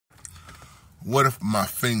What if my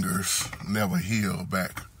fingers never heal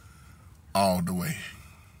back all the way?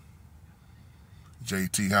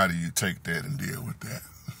 JT, how do you take that and deal with that?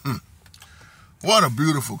 What a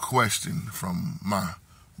beautiful question from my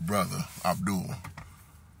brother, Abdul.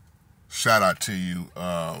 Shout out to you.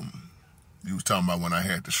 You was talking about when I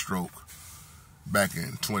had the stroke back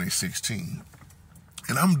in 2016.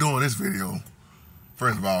 And I'm doing this video,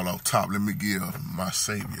 first of all, off top, let me give my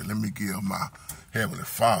Savior, let me give my Heavenly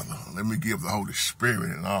Father, let me give the Holy Spirit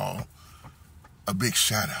and all a big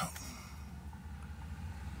shout out.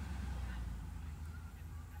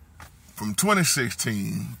 From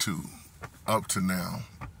 2016 to up to now,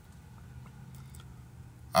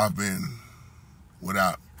 I've been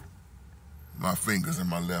without my fingers in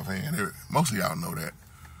my left hand. Most of y'all know that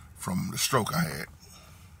from the stroke I had.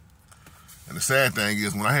 And the sad thing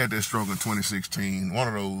is, when I had that stroke in 2016, one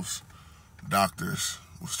of those doctors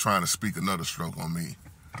was trying to speak another stroke on me.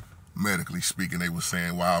 Medically speaking, they were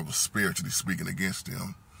saying, while I was spiritually speaking against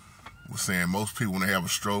them, was saying most people, when they have a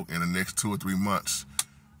stroke, in the next 2 or 3 months,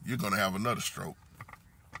 you're going to have another stroke.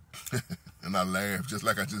 And I laughed, just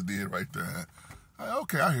like I just did right there.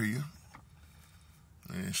 Okay, I hear you.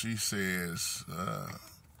 And she says,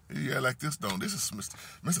 yeah, like this, this is,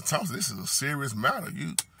 Mr. Thompson, this is a serious matter.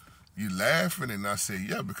 You laughing? And I said,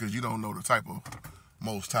 yeah, because you don't know the type of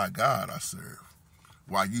Most High God I serve.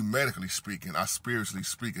 While you medically speaking, I spiritually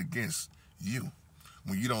speak against you.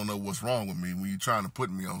 When you don't know what's wrong with me, when you're trying to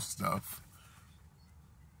put me on stuff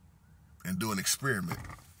and do an experiment.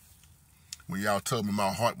 When y'all told me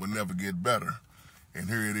my heart would never get better, and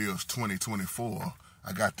here it is, 2024,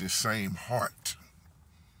 I got this same heart.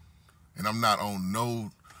 And I'm not on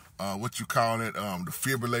no, what you call it,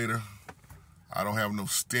 defibrillator. I don't have no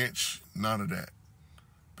stench, none of that.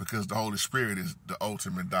 Because the Holy Spirit is the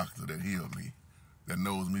ultimate doctor that healed me, that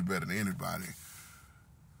knows me better than anybody.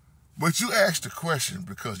 But you asked the question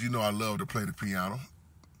because you know I love to play the piano.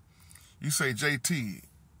 You say, JT,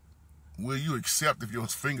 will you accept if your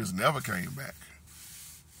fingers never came back?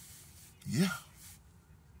 Yeah.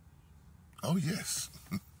 Oh, yes.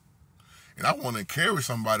 And I want to encourage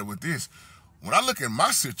somebody with this. When I look at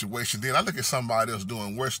my situation, then I look at somebody else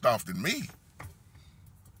doing worse stuff than me.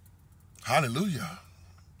 Hallelujah.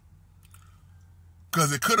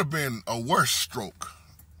 Because it could have been a worse stroke.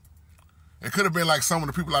 It could have been like some of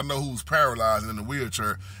the people I know who's paralyzed in the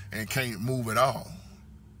wheelchair and can't move at all.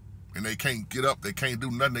 And they can't get up, they can't do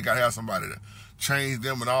nothing, they got to have somebody to change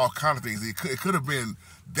them and all kinds of things. It could have been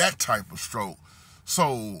that type of stroke.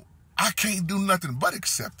 So I can't do nothing but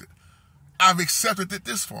accept it. I've accepted it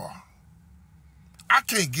this far. I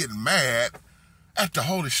can't get mad at the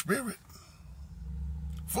Holy Spirit.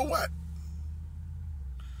 For what?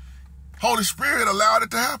 Holy Spirit allowed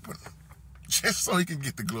it to happen just so he can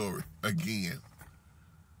get the glory again.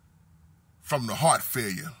 From the heart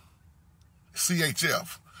failure,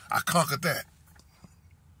 CHF, I conquered that.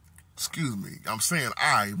 Excuse me, I'm saying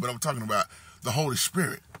I, but I'm talking about the Holy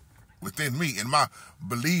Spirit within me and my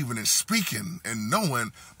believing and speaking and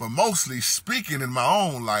knowing, but mostly speaking in my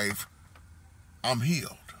own life, I'm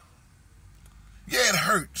healed. Yeah, it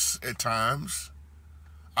hurts at times.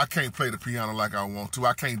 I can't play the piano like I want to.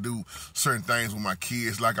 I can't do certain things with my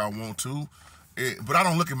kids like I want to. But I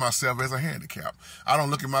don't look at myself as a handicap. I don't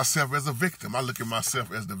look at myself as a victim. I look at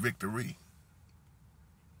myself as the victory.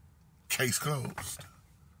 Case closed.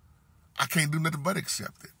 I can't do nothing but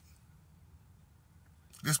accept it.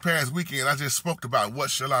 This past weekend, I just spoke about what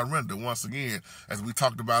shall I render once again, as we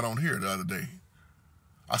talked about on here the other day.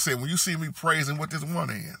 I said, when you see me praising with this one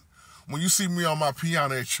hand, when you see me on my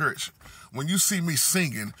piano at church, when you see me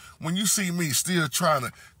singing, when you see me still trying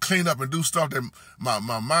to clean up and do stuff that my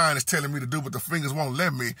mind is telling me to do but the fingers won't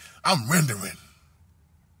let me, I'm rendering.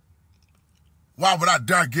 Why would I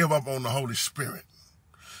dare give up on the Holy Spirit?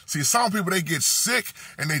 See, some people, they get sick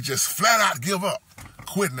and they just flat out give up.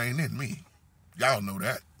 Quitting ain't in me. Y'all know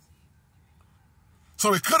that.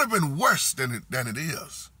 So it could have been worse than it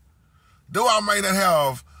is. Though I may not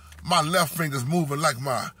have my left fingers moving like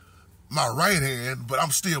my right hand, but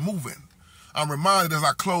I'm still moving. I'm reminded as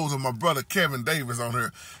I close of my brother Kevin Davis on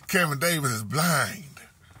here. Kevin Davis is blind.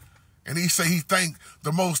 And he say he thank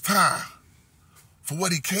the Most High for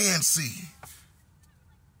what he can see.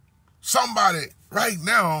 Somebody right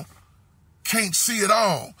now can't see it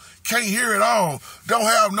all, can't hear it all, don't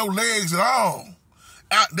have no legs at all.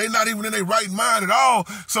 They're not even in their right mind at all.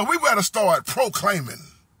 So we better start proclaiming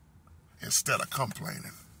instead of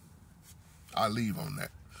complaining. I leave on that.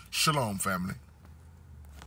 Shalom, family.